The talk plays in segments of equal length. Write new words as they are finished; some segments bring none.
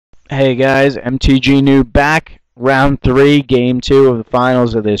Hey guys, MTG New back, round 3, game 2 of the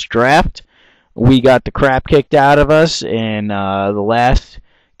finals of this draft. We got the crap kicked out of us in the last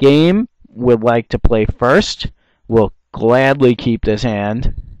game. Would like to play first. We'll gladly keep this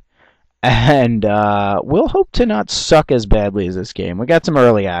hand. And we'll hope to not suck as badly as this game. We got some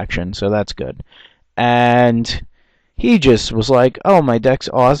early action, so that's good. And he just was like, oh, my deck's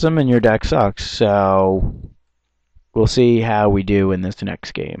awesome and your deck sucks. So we'll see how we do in this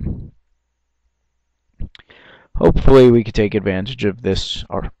next game. Hopefully we could take advantage of this,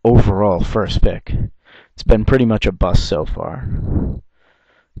 our overall first pick. It's been pretty much a bust so far.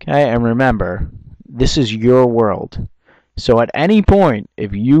 Okay, and remember, this is your world. So at any point,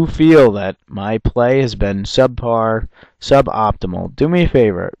 if you feel that my play has been subpar, suboptimal, do me a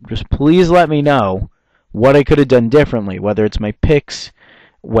favor. Just please let me know what I could have done differently, whether it's my picks,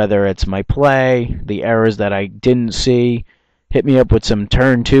 whether it's my play, the errors that I didn't see. Hit me up with some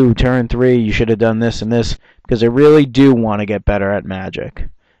turn 2, turn 3, you should have done this and this, because I really do want to get better at Magic.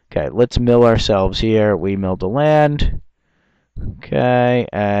 Okay, let's mill ourselves here. We milled a land. Okay,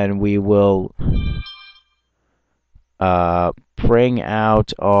 and we will bring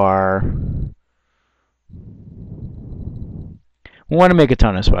out our... We want to make a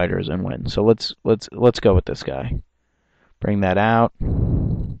ton of spiders and win, so let's go with this guy. Bring that out,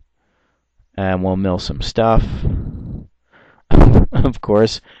 and we'll mill some stuff. Of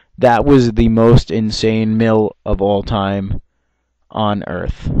course, that was the most insane mill of all time on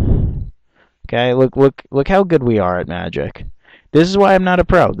Earth. Okay, look how good we are at Magic. This is why I'm not a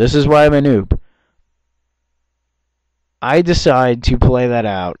pro. This is why I'm a noob. I decide to play that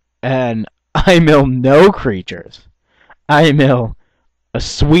out, and I mill no creatures. I mill a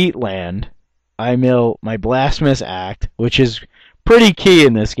sweet land. I mill my Blasphemous Act, which is pretty key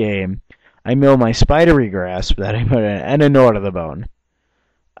in this game. I mill my Spidery Grasp that I put in, and a Gnaw to the Bone.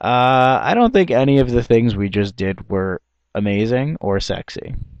 I don't think any of the things we just did were amazing or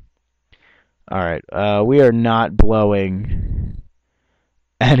sexy. Alright, we are not blowing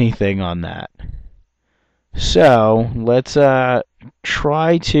anything on that. So, let's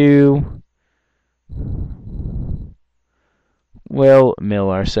try to... We'll mill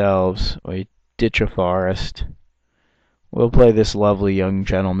ourselves. We ditch a forest. We'll play this lovely young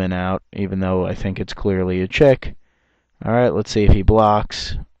gentleman out, even though I think it's clearly a chick. Alright, let's see if he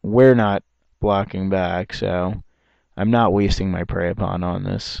blocks. We're not blocking back, so I'm not wasting my prey upon on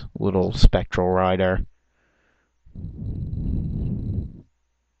this little spectral rider.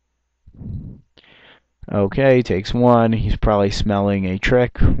 Okay, takes one. He's probably smelling a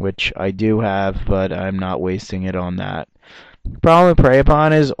trick, which I do have, but I'm not wasting it on that. The problem with prey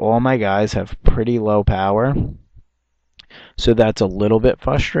upon is all my guys have pretty low power. So that's a little bit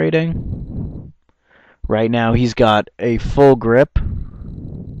frustrating. Right now he's got a full grip,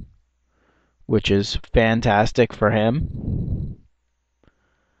 which is fantastic for him.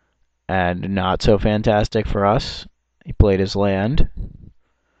 And not so fantastic for us. He played his land.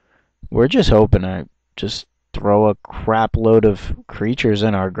 We're just hoping to just throw a crap load of creatures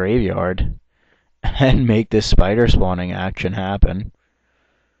in our graveyard and make this spider spawning action happen.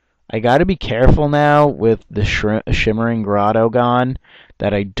 I gotta be careful now with the Shimmering Grotto gone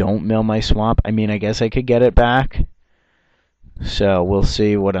that I don't mill my swamp. I mean, I guess I could get it back. So we'll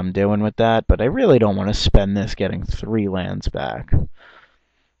see what I'm doing with that. But I really don't want to spend this getting 3 lands back.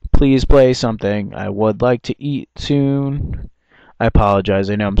 Please play something. I would like to eat soon. I apologize.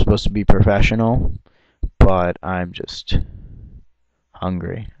 I know I'm supposed to be professional. But I'm just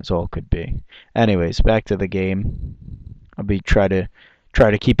hungry. That's all it could be. Anyways, back to the game. I'll be try to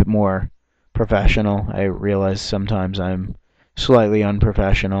keep it more professional. I realize sometimes I'm slightly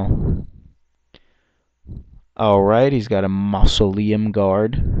unprofessional. Alright, he's got a Mausoleum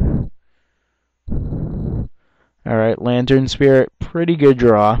Guard. Alright, Lantern Spirit, pretty good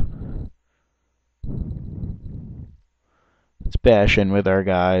draw. Let's bash in with our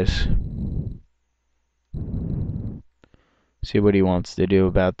guys. See what he wants to do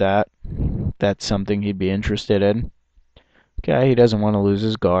about that. That's something he'd be interested in. Okay, he doesn't want to lose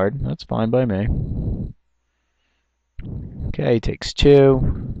his guard. That's fine by me. Okay, he takes 2.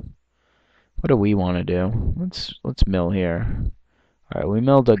 What do we want to do? Let's mill here. Alright, we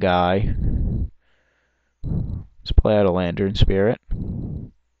milled a guy. Let's play out a Lantern Spirit.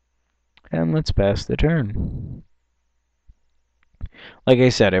 And let's pass the turn. Like I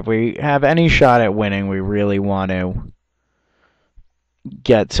said, if we have any shot at winning, we really want to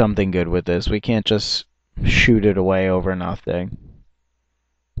get something good with this. We can't just shoot it away over nothing.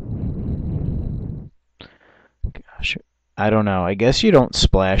 Gosh, I don't know. I guess you don't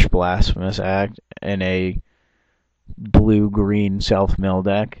splash Blasphemous Act in a blue-green self-mill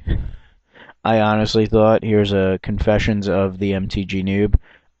deck. I honestly thought, here's a Confessions of the MTG Noob,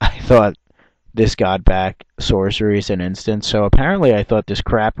 I thought this got back sorceries and instants, so apparently I thought this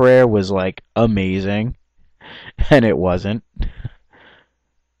crap rare was like amazing, and it wasn't.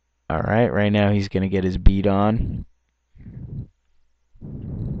 Alright, right now he's gonna get his beat on.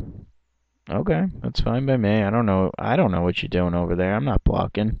 Okay, that's fine by me. I don't know what you're doing over there. I'm not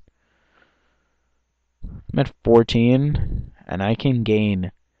blocking. I'm at 14, and I can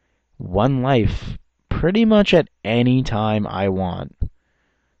gain 1 life pretty much at any time I want.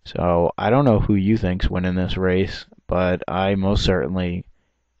 So I don't know who you think's winning this race, but I most certainly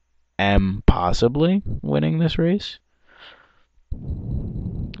am possibly winning this race.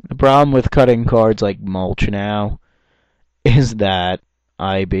 The problem with cutting cards like Mulch now is that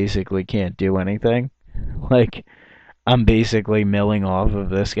I basically can't do anything. Like, I'm basically milling off of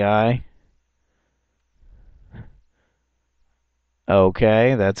this guy.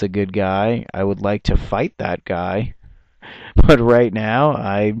 Okay, that's a good guy. I would like to fight that guy. But right now,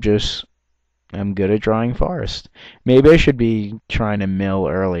 I'm good at drawing forest. Maybe I should be trying to mill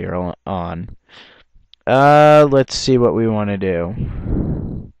earlier on. Let's see what we want to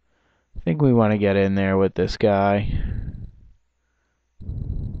do. I think we want to get in there with this guy.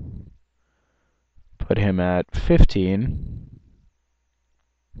 Put him at 15.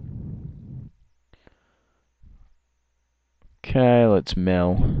 Okay, let's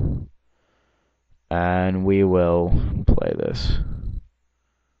mill. And we will play this.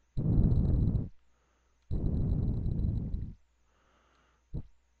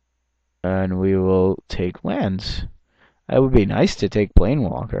 And we will take lands. It would be nice to take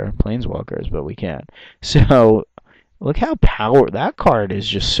planeswalkers, but we can't. So, look how that card is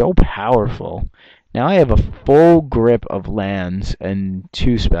just so powerful. Now I have a full grip of lands and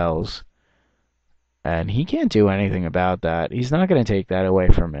 2 spells. And he can't do anything about that. He's not going to take that away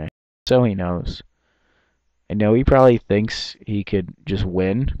from me. So he knows. I know he probably thinks he could just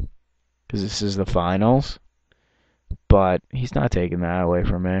win, because this is the finals. But he's not taking that away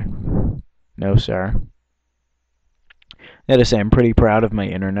from me. No, sir. I gotta say, I'm pretty proud of my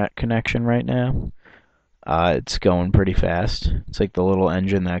internet connection right now. It's going pretty fast. It's like the little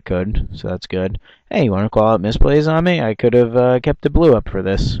engine that could, so that's good. Hey, you want to call out misplays on me? I could have kept the blue up for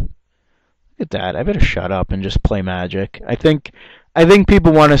this. Look at that. I better shut up and just play Magic. I think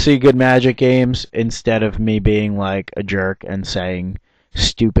people want to see good Magic games instead of me being like a jerk and saying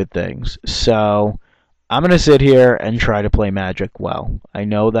stupid things. So I'm going to sit here and try to play Magic well. I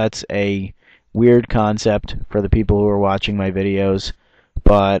know that's a weird concept for the people who are watching my videos,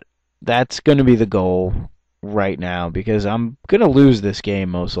 but that's going to be the goal right now, because I'm going to lose this game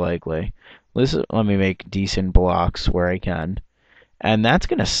most likely. Let me make decent blocks where I can. And that's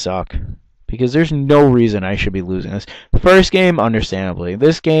going to suck, because there's no reason I should be losing this. First game, understandably.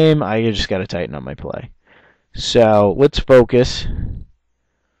 This game, I just got to tighten up my play. So, let's focus.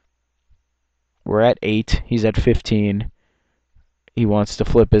 We're at 8. He's at 15. He wants to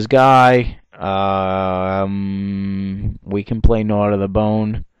flip his guy. We can play Gnaw to the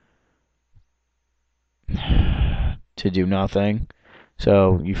Bone to do nothing.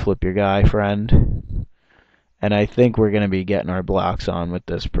 So you flip your guy, friend. And I think we're going to be getting our blocks on with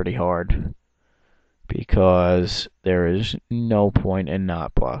this pretty hard, because there is no point in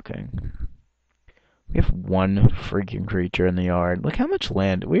not blocking. We have 1 freaking creature in the yard. Look how much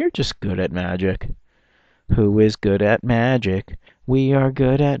land. We are just good at Magic. Who is good at Magic? We are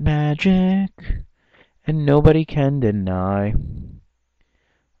good at Magic, and nobody can deny.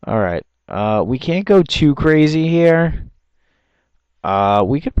 Alright, we can't go too crazy here.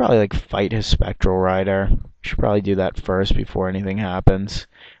 We could probably like fight his Spectral Rider. We should probably do that first before anything happens.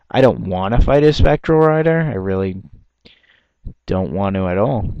 I don't want to fight his Spectral Rider. I really don't want to at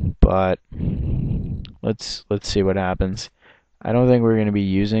all. But let's see what happens. I don't think we're going to be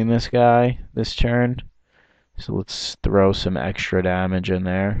using this guy this turn. So let's throw some extra damage in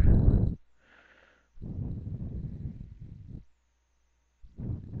there. I'm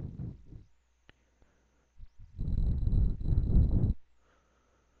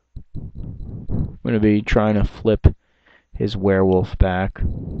going to be trying to flip his werewolf back.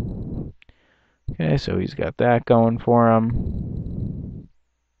 Okay, so he's got that going for him.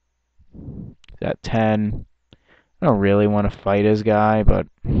 He's at 10. I don't really want to fight his guy, but,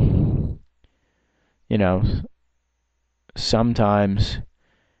 you know, sometimes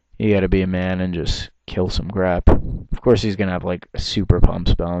you gotta be a man and just kill some crap. Of course he's gonna have like a super pump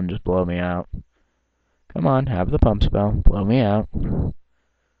spell and just blow me out. Come on, have the pump spell. Blow me out.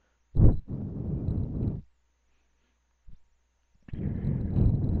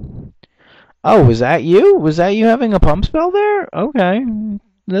 Oh, was that you? Was that you having a pump spell there? Okay,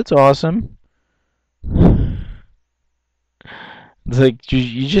 that's awesome. It's like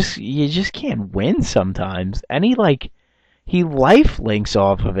you just can't win sometimes. And he life links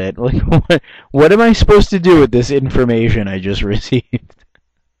off of it. Like what am I supposed to do with this information I just received?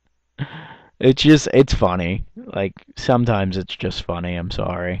 It's funny. Like sometimes it's just funny. I'm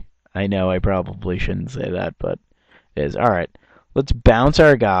sorry. I know I probably shouldn't say that, but it is. All right. Let's bounce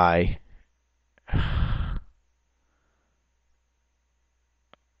our guy.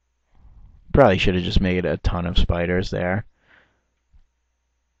 Probably should have just made a ton of spiders there.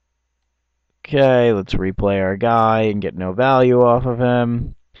 Okay, let's replay our guy and get no value off of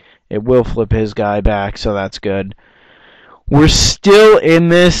him. It will flip his guy back, so that's good. We're still in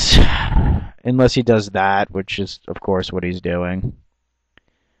this, unless he does that, which is, of course, what he's doing.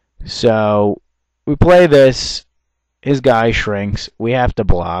 So, we play this. His guy shrinks. We have to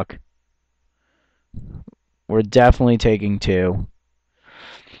block. We're definitely taking 2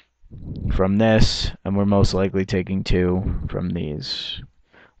 from this, and we're most likely taking 2 from these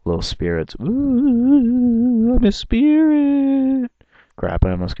little spirits. Ooh, I'm a spirit. Crap,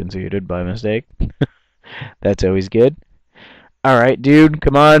 I almost conceded by mistake. That's always good. Alright, dude,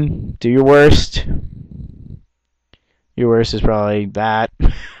 come on. Do your worst. Your worst is probably that.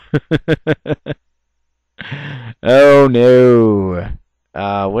 Oh no.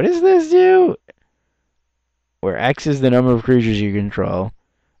 What does this do? Where X is the number of creatures you control.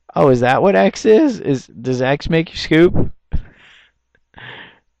 Oh, is that what X is? Does X make you scoop?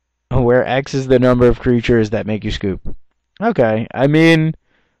 Where X is the number of creatures that make you scoop. Okay, I mean,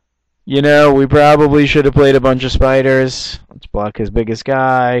 we probably should have played a bunch of spiders. Let's block his biggest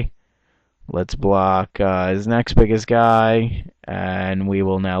guy. Let's block his next biggest guy. And we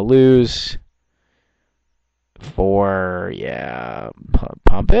will now lose. Yeah,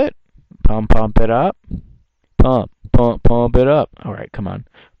 pump it. Pump it up. Pump it up. All right, come on.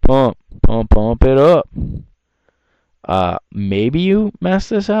 Pump it up. Maybe you messed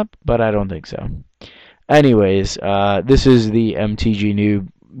this up, but I don't think so. Anyways, this is the MTG Noob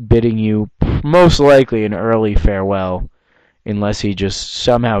bidding you most likely an early farewell, unless he just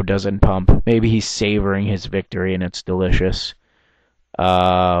somehow doesn't pump. Maybe he's savoring his victory and it's delicious.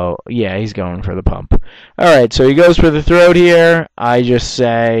 Yeah, he's going for the pump. Alright, so he goes for the throat here. I just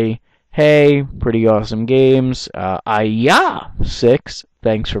say, hey, pretty awesome games. Yeah, 6.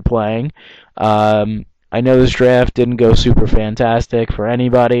 Thanks for playing. I know this draft didn't go super fantastic for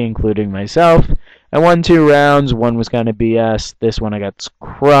anybody, including myself. I won 2 rounds. One was kind of BS. This one I got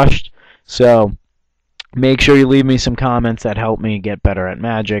crushed. So make sure you leave me some comments that help me get better at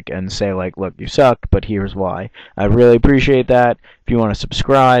Magic and say, like, look, you suck, but here's why. I really appreciate that. If you want to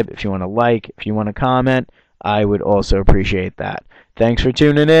subscribe, if you want to like, if you want to comment, I would also appreciate that. Thanks for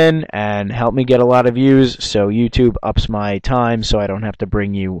tuning in, and help me get a lot of views so YouTube ups my time so I don't have to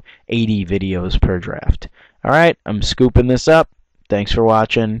bring you 80 videos per draft. Alright, I'm scooping this up. Thanks for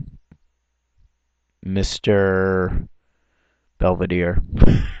watching, Mr. Belvedere.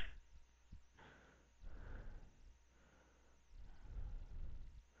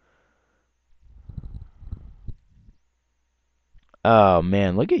 Oh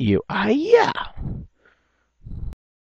man, look at you. Ah, yeah.